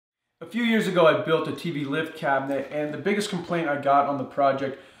A few years ago I built a TV lift cabinet, and the biggest complaint I got on the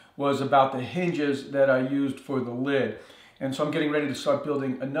project was about the hinges that I used for the lid. And so I'm getting ready to start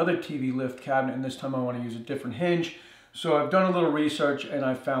building another TV lift cabinet, and this time I want to use a different hinge. So I've done a little research and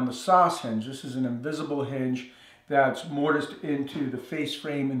I found the Soss hinge. This is an invisible hinge that's mortised into the face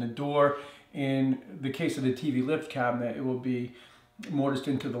frame in the door. In the case of the TV lift cabinet, it will be mortised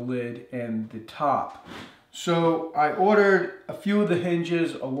into the lid and the top. So I ordered a few of the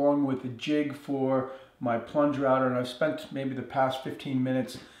hinges along with the jig for my plunge router, and I've spent maybe the past 15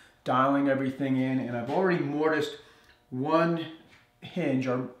 minutes dialing everything in, and I've already mortised one hinge,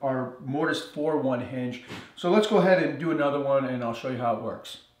 our mortised 4-1 hinge. So let's go ahead and do another one and I'll show you how it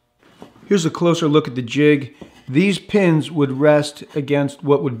works. Here's a closer look at the jig. These pins would rest against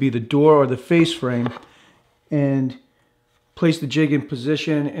what would be the door or the face frame, and place the jig in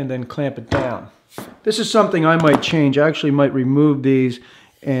position and then clamp it down. This is something I might change. I actually might remove these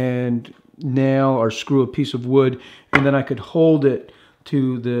and nail or screw a piece of wood, and then I could hold it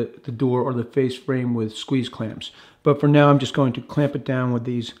to the door or the face frame with squeeze clamps. But for now I'm just going to clamp it down with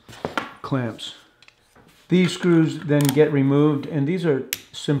these clamps. These screws then get removed, and these are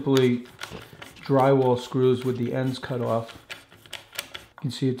simply drywall screws with the ends cut off. You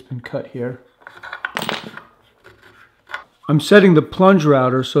can see it's been cut here. I'm setting the plunge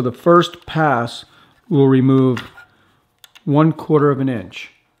router so the first pass will remove 1/4 of an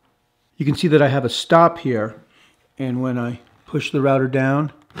inch. You can see that I have a stop here, and when I push the router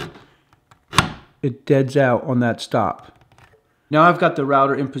down, it deads out on that stop. Now I've got the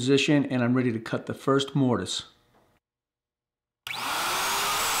router in position and I'm ready to cut the first mortise.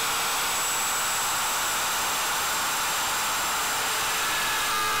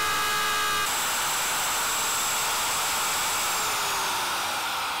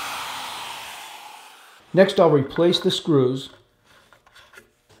 Next, I'll replace the screws.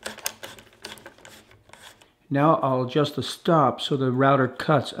 Now I'll adjust the stop so the router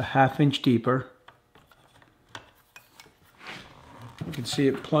cuts a 1/2 inch deeper. You can see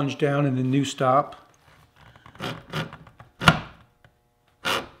it plunge down in the new stop.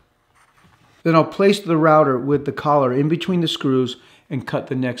 Then I'll place the router with the collar in between the screws and cut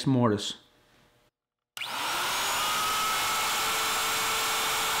the next mortise.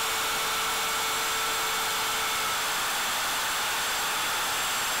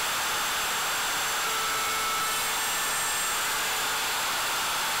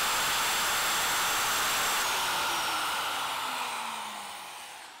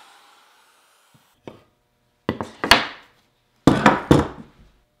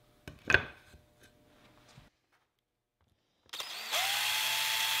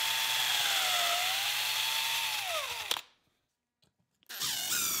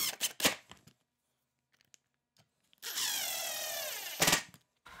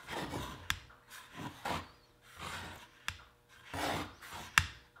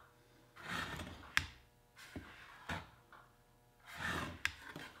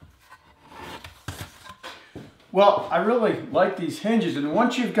 Well, I really like these hinges, and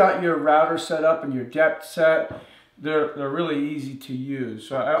once you've got your router set up and your depth set, they're really easy to use.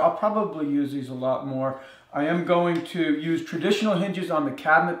 So I'll probably use these a lot more. I am going to use traditional hinges on the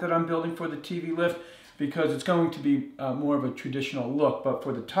cabinet that I'm building for the TV lift because it's going to be more of a traditional look. But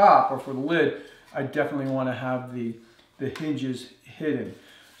for the top or for the lid, I definitely want to have the hinges hidden.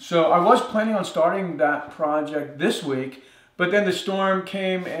 So I was planning on starting that project this week, but then the storm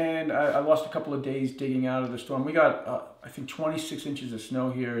came and I lost a couple of days digging out of the storm. We got, I think, 26 inches of snow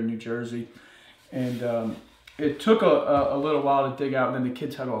here in New Jersey. And it took a little while to dig out, and then the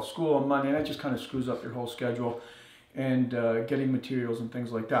kids had all school on Monday, and that just kind of screws up your whole schedule and getting materials and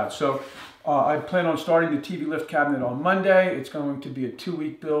things like that. So I plan on starting the TV lift cabinet on Monday. It's going to be a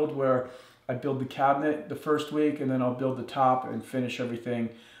 2-week build where I build the cabinet the first week, and then I'll build the top and finish everything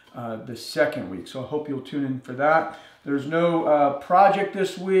the second week. So I hope you'll tune in for that. There's no project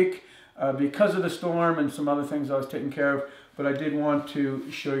this week because of the storm and some other things I was taking care of, but I did want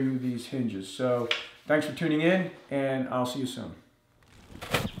to show you these hinges. So thanks for tuning in, and I'll see you soon.